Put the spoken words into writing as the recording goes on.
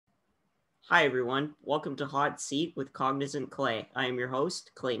Hi, everyone. Welcome to Hot Seat with Cognizant Clay. I am your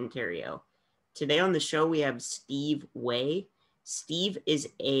host, Clayton Terrio. Today on the show, we have Steve Way. Steve is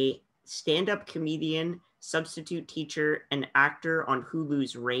a stand up comedian, substitute teacher, and actor on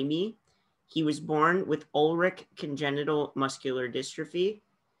Hulu's Raimi. He was born with Ulrich congenital muscular dystrophy.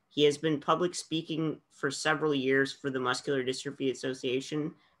 He has been public speaking for several years for the Muscular Dystrophy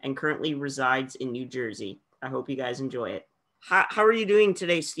Association and currently resides in New Jersey. I hope you guys enjoy it. How are you doing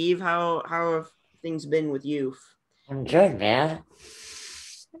today, Steve? How have things been with you? I'm good, man.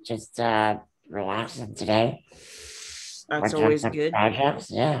 Just relaxing today. That's Working on always some good.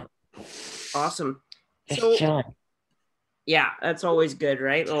 projects. Yeah, Awesome. just So chilling. yeah, that's always good,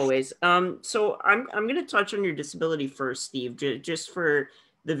 right? Always. So I'm gonna touch on your disability first, Steve, just for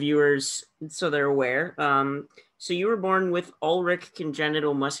the viewers so they're aware. So you were born with Ulrich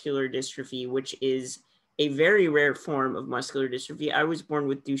congenital muscular dystrophy, which is a very rare form of muscular dystrophy. I was born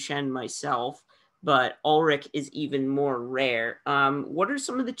with Duchenne myself, but Ulrich is even more rare. What are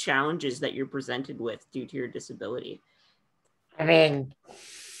some of the challenges that you're presented with due to your disability? I mean,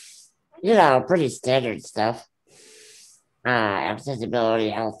 pretty standard stuff. Accessibility,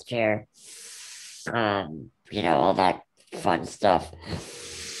 healthcare, all that fun stuff.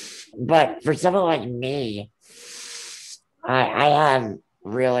 But for someone like me, I have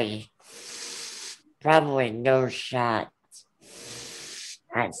really probably no shot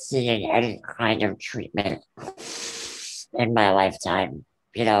at seeing any kind of treatment in my lifetime.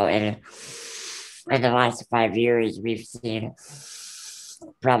 In the last 5 years, we've seen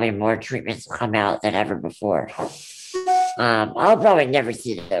probably more treatments come out than ever before. I'll probably never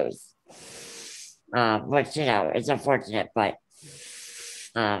see those, which it's unfortunate, but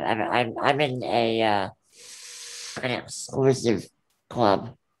I'm in an exclusive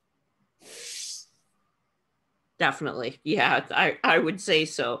club. Definitely. Yeah, I would say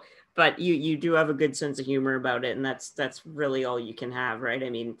so. But you do have a good sense of humor about it, and that's really all you can have, right?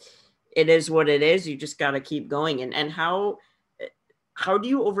 I mean, it is what it is. You just got to keep going. And how do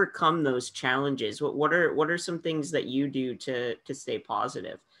you overcome those challenges? What are some things that you do to stay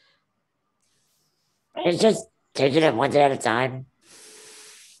positive? It's just taking it one day at a time.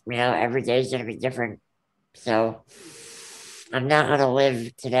 Every day is gonna be different, so I'm not gonna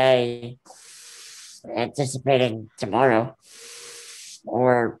live today anticipating tomorrow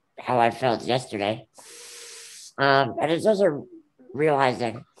or how I felt yesterday. And it's also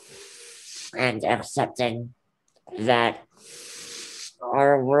realizing and accepting that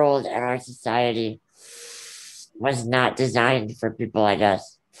our world and our society was not designed for people like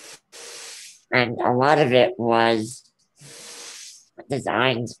us. And a lot of it was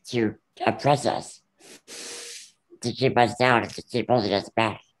designed to oppress us, to keep us down, and to keep holding us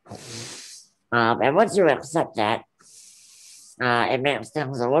back. And once you accept that, it makes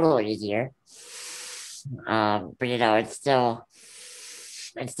things a little easier. But it's still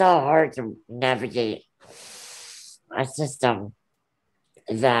hard to navigate a system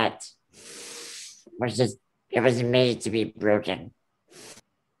that was just it was made to be broken.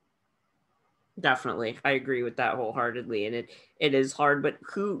 Definitely. I agree with that wholeheartedly. And it is hard, but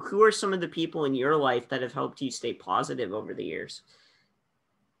who are some of the people in your life that have helped you stay positive over the years?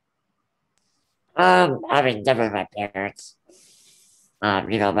 I mean, definitely my parents.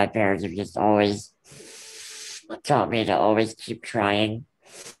 My parents have just always taught me to always keep trying,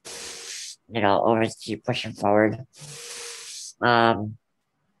 always keep pushing forward. Um,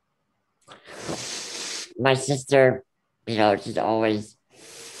 my sister, she's always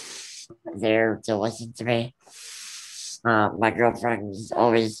there to listen to me. My girlfriend is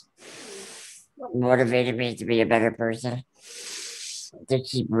always motivated me to be a better person, to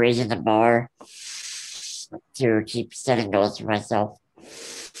keep raising the bar, to keep setting goals for myself.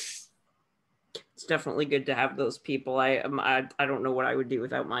 It's definitely good to have those people. I don't know what I would do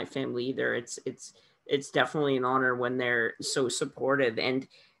without my family either. It's definitely an honor when they're so supportive. And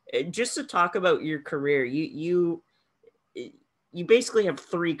just to talk about your career, you basically have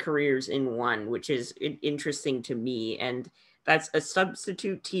three careers in one, which is interesting to me. And that's a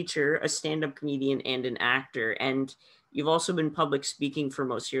substitute teacher, a stand-up comedian, and an actor. And you've also been public speaking for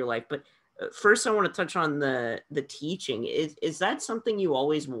most of your life. But first, I want to touch on the teaching. Is that something you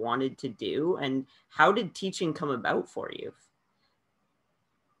always wanted to do? And how did teaching come about for you?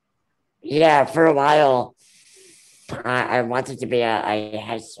 Yeah, for a while, I wanted to be a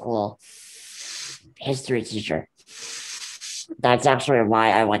high school history teacher. That's actually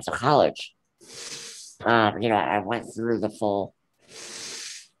why I went to college. I went through the full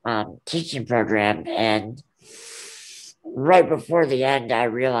teaching program, and right before the end, I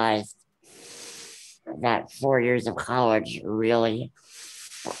realized that 4 years of college really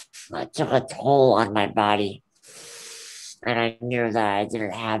took a toll on my body. And I knew that I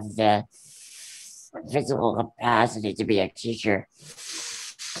didn't have the physical capacity to be a teacher.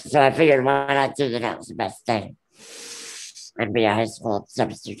 So I figured, why not do the next best thing and be a high school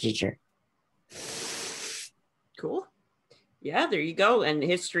substitute teacher? Cool. Yeah, there you go. And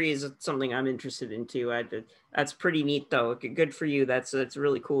history is something I'm interested in too. That's pretty neat, though. Good for you. That's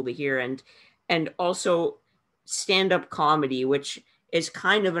really cool to hear. And also stand-up comedy, which is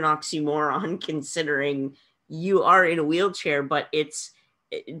kind of an oxymoron considering you are in a wheelchair, but it's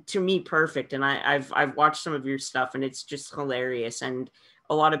to me perfect. And I've watched some of your stuff, and it's just hilarious. And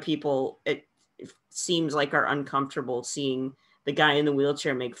a lot of people, it seems like, are uncomfortable seeing the guy in the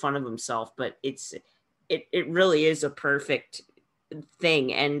wheelchair make fun of himself, but it really is a perfect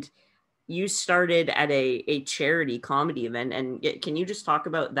thing. And you started at a charity comedy event, and can you just talk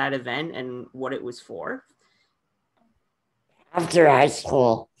about that event and what it was for? After high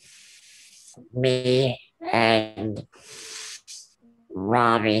school, me and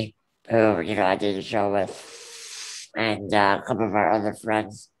Rami, who, I did a show with, and a couple of our other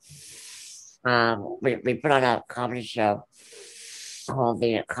friends, we put on a comedy show called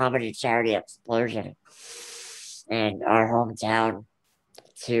the Comedy Charity Explosion in our hometown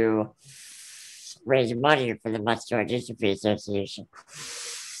to raise money for the Muscular Dystrophy Association.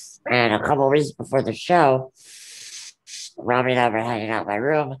 And a couple of weeks before the show, Rami and I were hanging out in my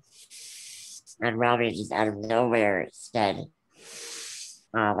room, and Rami just out of nowhere said,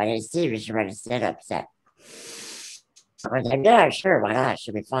 "Hey, Steve, you should write a stand-up set." I was like, "Yeah, sure, why not? It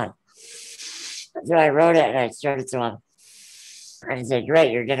should be fun." So I wrote it and I showed it to him. And he said,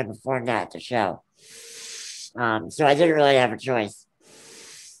 "Great, you're going to perform that at the show." So I didn't really have a choice.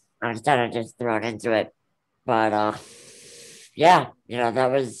 I was kind of just thrown into it. But, yeah,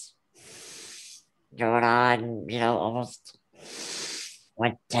 that was going on, almost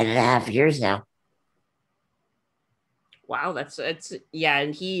 10 and a half years now. Wow, that's yeah,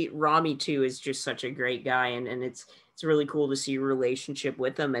 and Rami too is just such a great guy, and it's really cool to see your relationship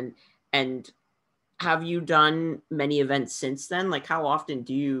with him. And have you done many events since then? Like, how often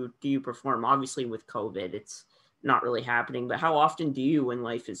do you perform? Obviously with COVID, it's not really happening, but how often do you when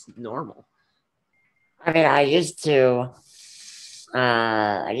life is normal? I mean, I used to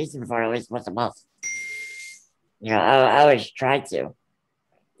perform at least once a month. I always try to.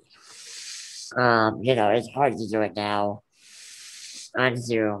 It's hard to do it now on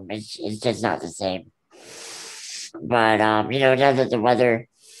Zoom. It's just not the same. But, now that the weather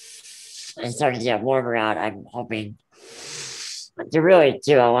is starting to get warmer out, I'm hoping to really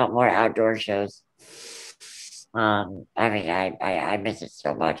do a lot more outdoor shows. I mean, I miss it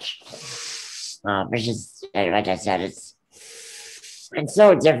so much. It's just, like I said, it's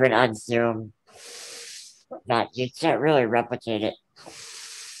so different on Zoom that you can't really replicate it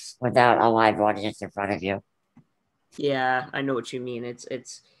without a live audience in front of you. Yeah, I know what you mean.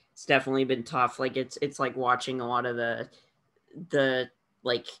 It's definitely been tough. Like it's like watching a lot of the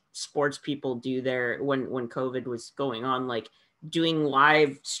like sports people do their when COVID was going on, like doing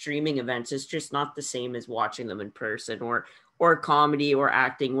live streaming events is just not the same as watching them in person, or comedy or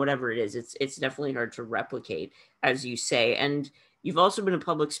acting, whatever it is. It's definitely hard to replicate, as you say. And you've also been a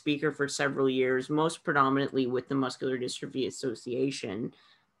public speaker for several years, most predominantly with the Muscular Dystrophy Association.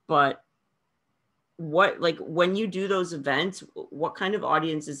 But when you do those events, what kind of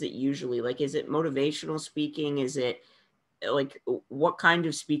audience is it usually? Like, is it motivational speaking? Is it like, what kind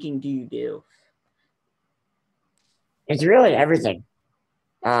of speaking do you do? It's really everything.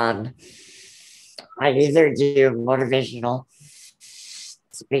 I either do motivational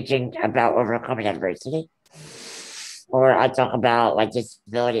speaking about overcoming adversity, or I talk about like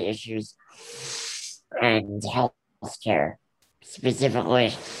disability issues and health care,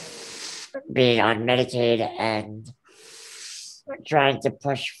 specifically being on Medicaid and trying to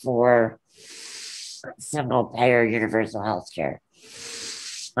push for single payer universal health care.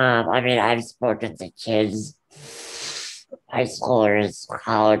 I mean, I've spoken to kids, high schoolers,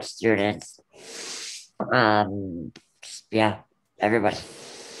 college students, yeah, everybody.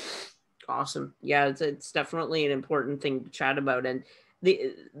 Awesome. Yeah, it's definitely an important thing to chat about. And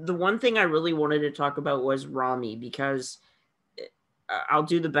the one thing I really wanted to talk about was Rami, because I'll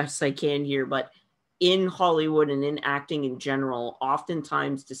do the best I can here, but in Hollywood and in acting in general,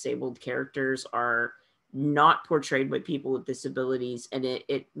 oftentimes disabled characters are not portrayed by people with disabilities, and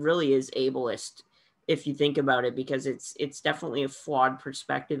it really is ableist if you think about it, because it's definitely a flawed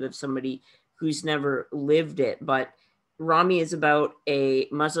perspective of somebody who's never lived it. But Rami is about a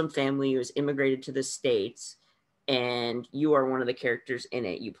Muslim family who has immigrated to the States, and you are one of the characters in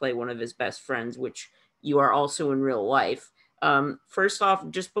it. You play one of his best friends, which you are also in real life. First off,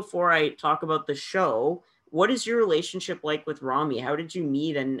 just before I talk about the show, what is your relationship like with Rami? How did you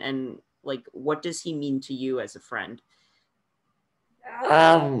meet, and like what does he mean to you as a friend?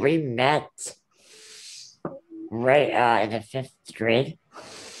 We met right in the fifth grade,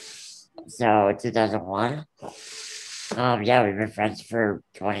 so 2001. Yeah, we've been friends for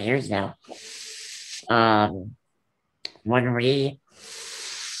 20 years now. When we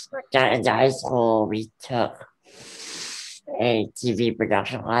got into high school, we took a TV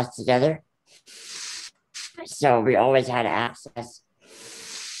production class together. So we always had access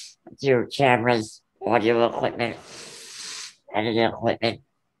to cameras, audio equipment, editing equipment.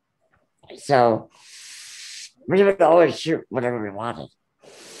 So we would always shoot whatever we wanted.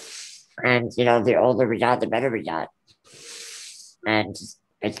 And, the older we got, the better we got. And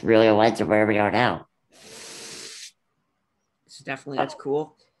it's really led to where we are now. That's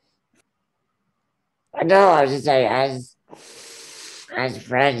cool. No, I was just saying, as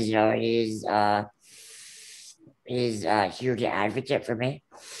friends, he's a huge advocate for me.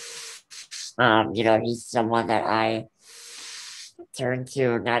 He's someone that I turn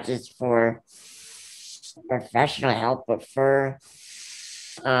to not just for professional help, but for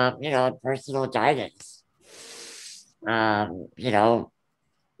personal guidance.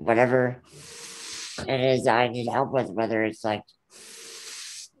 Whatever it is I need help with, whether it's like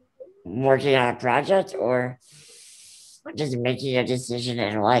working on a project or just making a decision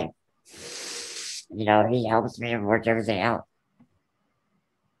in life. He helps me work everything out.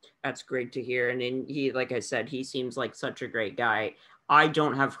 That's great to hear. And he, like I said, he seems like such a great guy. I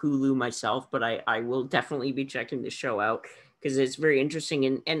don't have Hulu myself, but I will definitely be checking the show out because it's very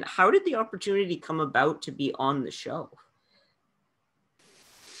interesting. And how did the opportunity come about to be on the show?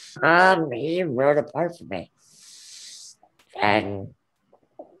 He wrote a part for me. And,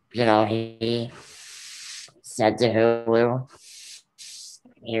 he said to Hulu,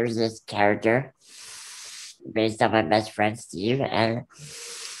 here's this character based on my best friend Steve, and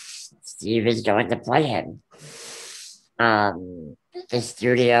Steve is going to play him. The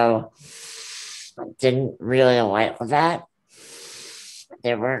studio didn't really like that.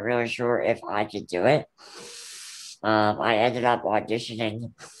 They weren't really sure if I could do it. I ended up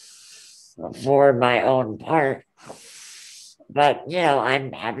auditioning for my own part. But,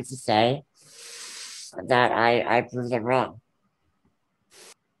 I'm happy to say that I proved them wrong.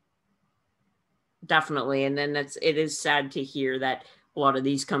 Definitely. And then it is sad to hear that a lot of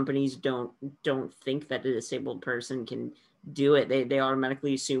these companies don't think that a disabled person can do it. They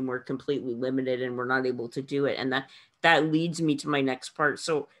automatically assume we're completely limited and we're not able to do it. And that leads me to my next part.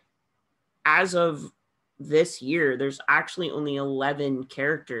 So as of this year, there's actually only 11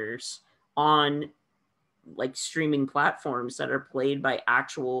 characters on like streaming platforms that are played by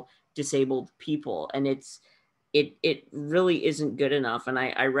actual disabled people. And it really isn't good enough. And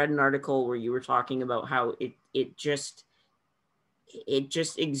I read an article where you were talking about how it just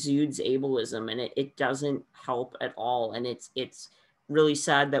exudes ableism, and it doesn't help at all. And it's really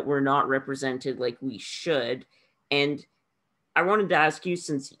sad that we're not represented like we should. And I wanted to ask you,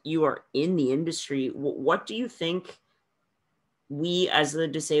 since you are in the industry, what do you think we as the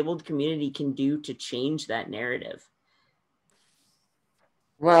disabled community can do to change that narrative?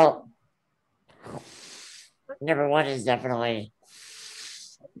 Well, number one is definitely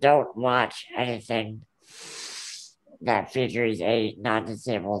don't watch anything that features a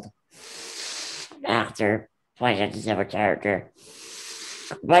non-disabled actor playing a disabled character.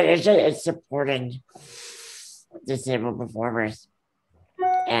 But it's supporting disabled performers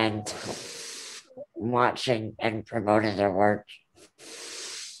and watching and promoting their work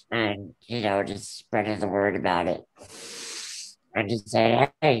and, just spreading the word about it. And just say,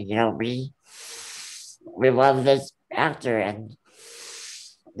 hey, we love this actor and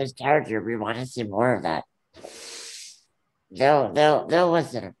this character. We want to see more of that. They'll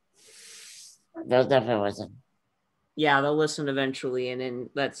listen. They'll definitely listen. Yeah, they'll listen eventually, and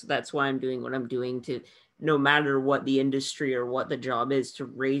that's why I'm doing what I'm doing, to no matter what the industry or what the job is, to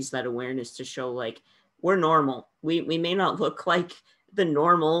raise that awareness, to show like we're normal. We may not look like the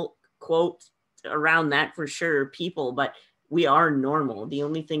normal quote around that for sure people, but we are normal. The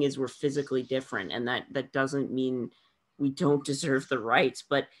only thing is we're physically different, and that doesn't mean we don't deserve the rights.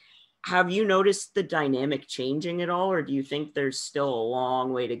 But have you noticed the dynamic changing at all, or do you think there's still a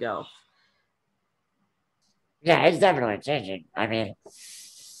long way to go? Yeah, it's definitely changing. I mean,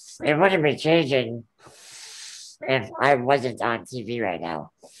 it wouldn't be changing if I wasn't on TV right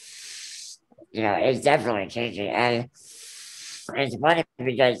now. It's definitely changing. And it's funny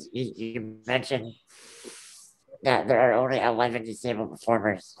because you mentioned that there are only 11 disabled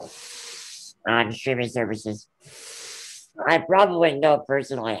performers on streaming services. I probably know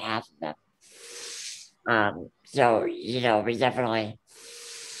personally half of them. So, we definitely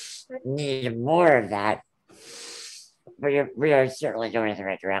need more of that. We are certainly going in the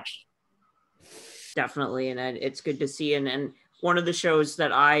right direction. Definitely, and it's good to see. And one of the shows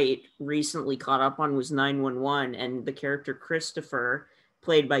that I recently caught up on was 911, and the character Christopher,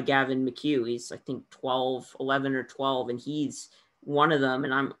 played by Gavin McHugh. He's I think 12, 11 or 12, and he's one of them.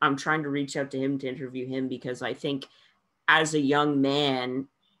 And I'm trying to reach out to him to interview him because I think as a young man,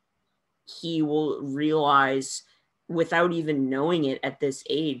 he will realize without even knowing it at this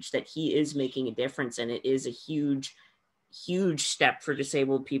age that he is making a difference, and it is a huge step for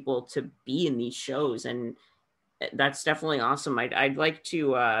disabled people to be in these shows. And that's definitely awesome. I'd like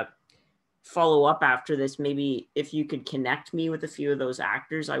to follow up after this. Maybe if you could connect me with a few of those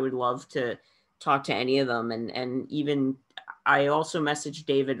actors, I would love to talk to any of them. And even I also messaged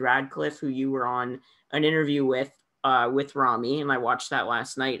David Radcliffe, who you were on an interview with Rami, and I watched that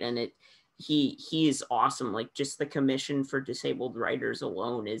last night, and he is awesome. Like, just the commission for disabled writers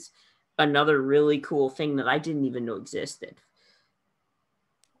alone is another really cool thing that I didn't even know existed.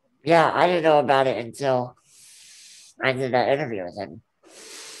 Yeah, I didn't know about it until I did that interview with him.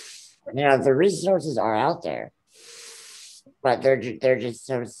 The resources are out there, but they're just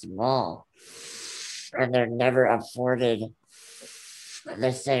so small, and they're never afforded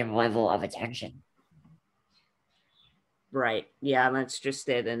the same level of attention. Right. Yeah, that's just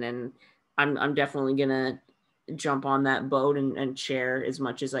it. And then I'm definitely gonna jump on that boat and share as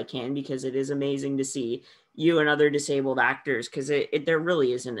much as I can, because it is amazing to see you and other disabled actors, because there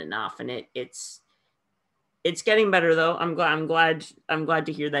really isn't enough, and it's getting better though. I'm glad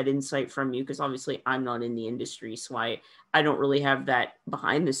to hear that insight from you, because obviously I'm not in the industry, so I don't really have that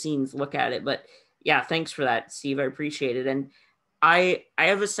behind the scenes look at it. But yeah, thanks for that, Steve. I appreciate it. And I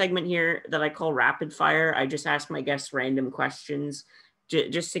have a segment here that I call rapid fire. I just ask my guests random questions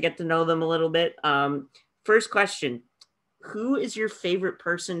just to get to know them a little bit. First question: who is your favorite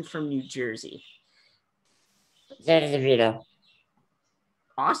person from New Jersey? Danny DeVito.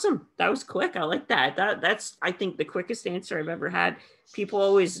 Awesome. That was quick. I like that. That's I think the quickest answer I've ever had. People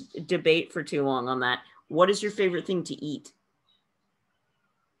always debate for too long on that. What is your favorite thing to eat?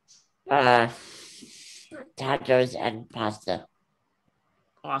 Tacos and pasta.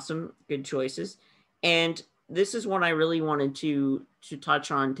 Awesome. Good choices. And this is one I really wanted to touch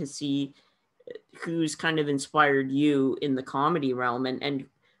on, to see who's kind of inspired you in the comedy realm, and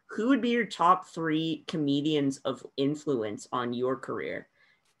who would be your top 3 comedians of influence on your career?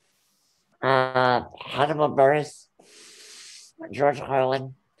 Hannibal Buress, George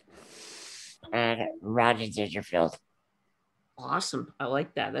Carlin, and Rodney Dangerfield. Awesome. I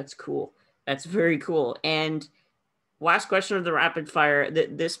like that. That's cool. That's very cool. And last question of the rapid fire.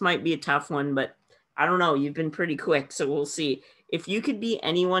 This might be a tough one, but I don't know. You've been pretty quick, so we'll see. If you could be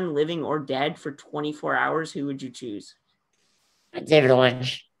anyone living or dead for 24 hours, who would you choose? David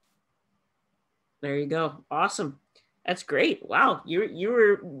Lynch. There you go. Awesome. That's great. Wow.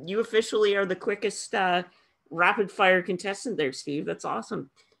 You officially are the quickest rapid fire contestant there, Steve. That's awesome.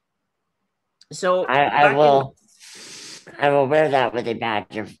 So I will wear that with a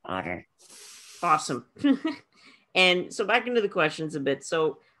badge of honor. Awesome. And so back into the questions a bit.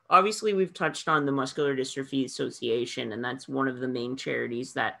 So obviously we've touched on the Muscular Dystrophy Association, and that's one of the main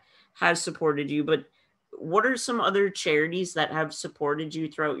charities that has supported you. But what are some other charities that have supported you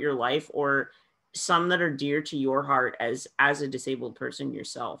throughout your life, or some that are dear to your heart as a disabled person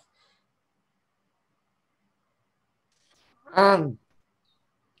yourself? I don't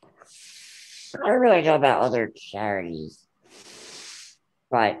really know about other charities,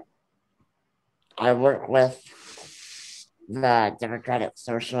 but I work with the Democratic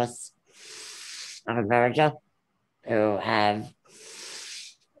Socialists of America, who have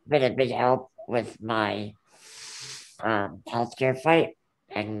been a big help with my healthcare fight,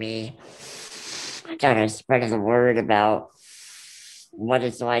 and me kind of spreading the word about what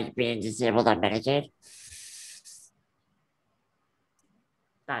it's like being disabled on Medicaid.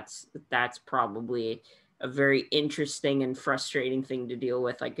 That's probably a very interesting and frustrating thing to deal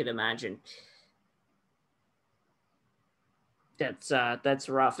with, I could imagine. That's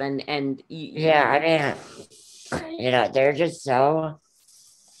rough. And yeah, I mean, there are just so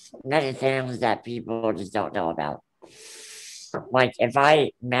many things that people just don't know about. Like, if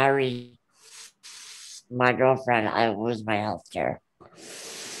I marry my girlfriend, I lose my health care.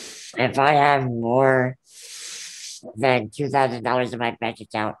 If I have more than $2,000 in my bank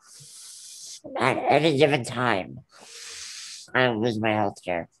account at any given time, I lose my health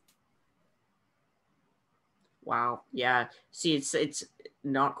care. Wow. Yeah. See, it's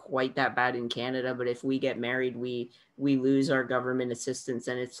not quite that bad in Canada, but if we get married, we lose our government assistance,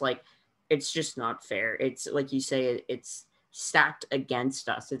 and it's like it's just not fair. It's like you say, it's stacked against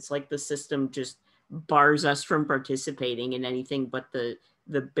us. It's like the system just bars us from participating in anything but the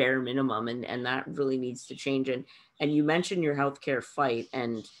bare minimum, and that really needs to change. And you mentioned your healthcare fight,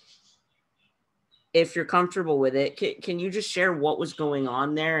 and if you're comfortable with it, can you just share what was going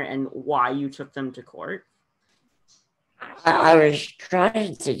on there and why you took them to court? I was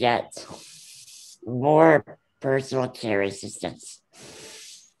trying to get more personal care assistance.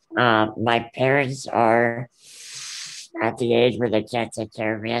 My parents are at the age where they can't take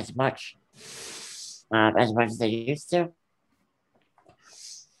care of me as much as they used to.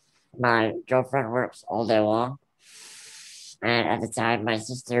 My girlfriend works all day long, and at the time, my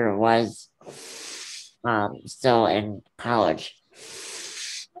sister was still in college.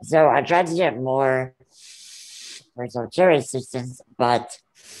 So I tried to get more personal care assistance, but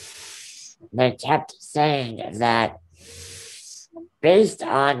they kept saying that based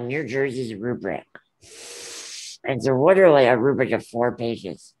on New Jersey's rubric, it's literally a rubric of 4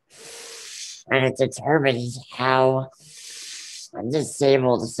 pages, and it determines how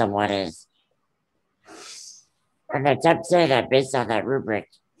disabled someone is. And they kept saying that based on that rubric,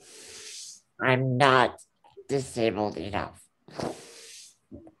 I'm not disabled enough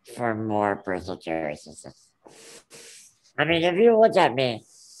for more personal care assistance. I mean, if you look at me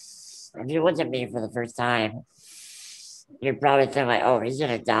for the first time, you're probably thinking like, oh, he's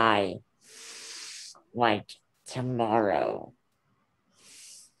gonna die like tomorrow.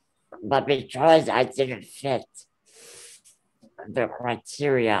 But because I didn't fit the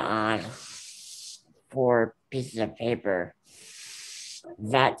criteria on 4 pieces of paper,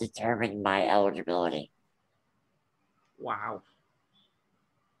 that determined my eligibility. Wow.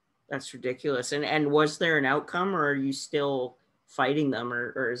 That's ridiculous. And was there an outcome, or are you still fighting them,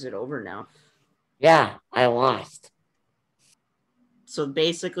 or is it over now? Yeah, I lost. So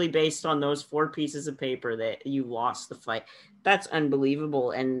basically, based on those 4 pieces of paper, that you lost the fight. That's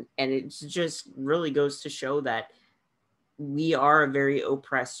unbelievable, and it just really goes to show that we are a very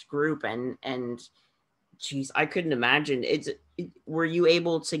oppressed group, and geez, I couldn't imagine. Were you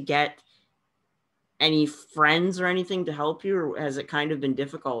able to get any friends or anything to help you, or has it kind of been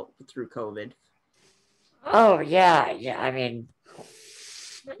difficult through COVID? Oh yeah. I mean,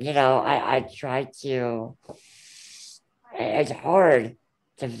 I try to. It's hard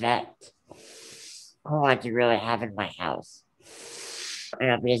to vet who I can really have in my house.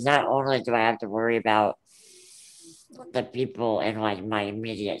 Because not only do I have to worry about the people in like my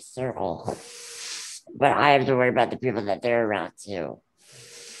immediate circle, but I have to worry about the people that they're around too.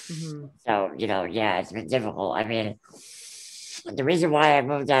 Mm-hmm. So, yeah, it's been difficult. I mean, the reason why I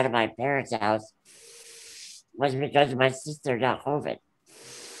moved out of my parents' house was because my sister got COVID.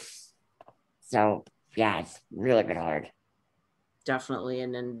 So, yeah, it's really been hard. Definitely.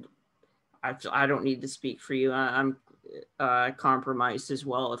 And then I don't need to speak for you. I'm compromised as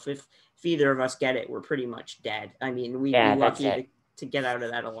well. If either of us get it, we're pretty much dead. I mean, we're lucky to get out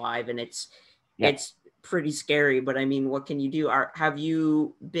of that alive, and it's pretty scary. But I mean, what can you do? Have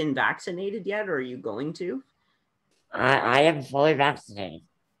you been vaccinated yet, or are you going to? I am fully vaccinated.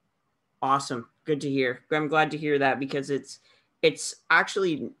 Awesome. Good to hear. I'm glad to hear that, because it's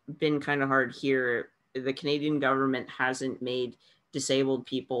actually been kind of hard here. The Canadian government hasn't made disabled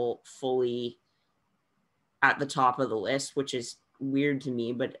people fully at the top of the list, which is weird to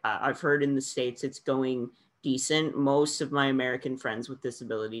me, but I've heard in the States it's going decent. Most of my American friends with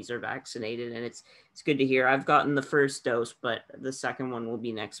disabilities are vaccinated, and it's good to hear. I've gotten the first dose, but the second one will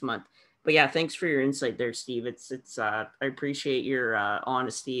be next month. But yeah, thanks for your insight there, Steve. It's I appreciate your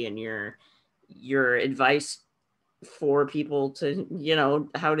honesty and your advice for people to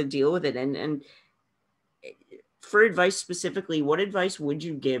how to deal with it. And for advice specifically, what advice would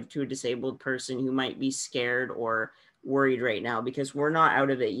you give to a disabled person who might be scared or worried right now? Because we're not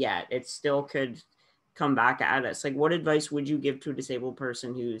out of it yet. It still could come back at us. Like, what advice would you give to a disabled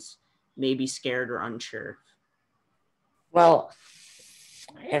person who's maybe scared or unsure? Well,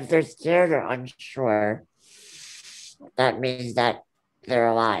 if they're scared or unsure, that means that they're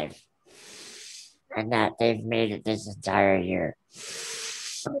alive and that they've made it this entire year.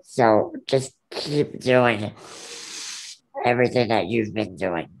 So just keep doing everything that you've been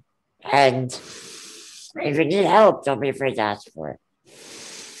doing. And if you need help, don't be afraid to ask for it.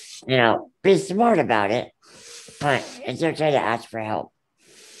 Be smart about it, but it's okay to ask for help.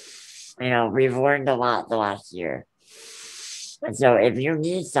 We've learned a lot the last year. And so if you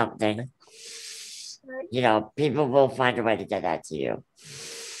need something, people will find a way to get that to you.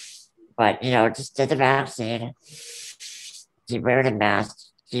 But, just get the vaccine. keep wearing a mask,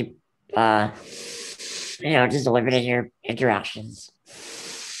 keep, just limiting your interactions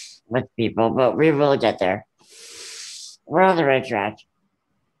with people, but we will get there. We're on the right track.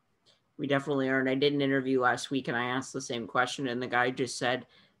 We definitely are. And I did an interview last week and I asked the same question, and the guy just said,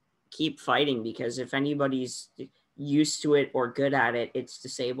 keep fighting, because if anybody's used to it or good at it, it's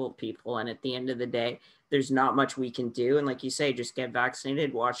disabled people. And at the end of the day, there's not much we can do. And like you say, just get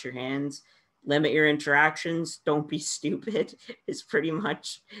vaccinated, wash your hands, limit your interactions, don't be stupid is pretty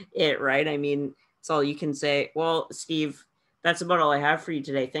much it, right? I mean, it's all you can say. Well, Steve, that's about all I have for you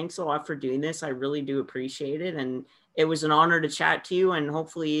today. Thanks a lot for doing this. I really do appreciate it. And it was an honor to chat to you, and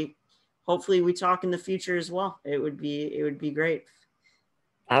hopefully we talk in the future as well. It would be great.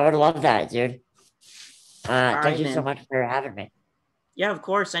 I would love that, dude. Thank you man. so much for having me. Yeah, of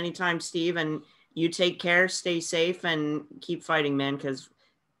course. Anytime, Steve. And you take care, stay safe, and keep fighting, man, because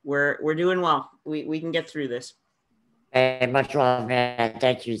we're doing well. We can get through this. Hey, much love, man.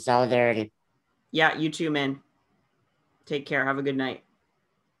 Thank you. Solidarity. Yeah, you too, man. Take care. Have a good night.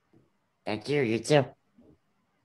 Thank you. You too.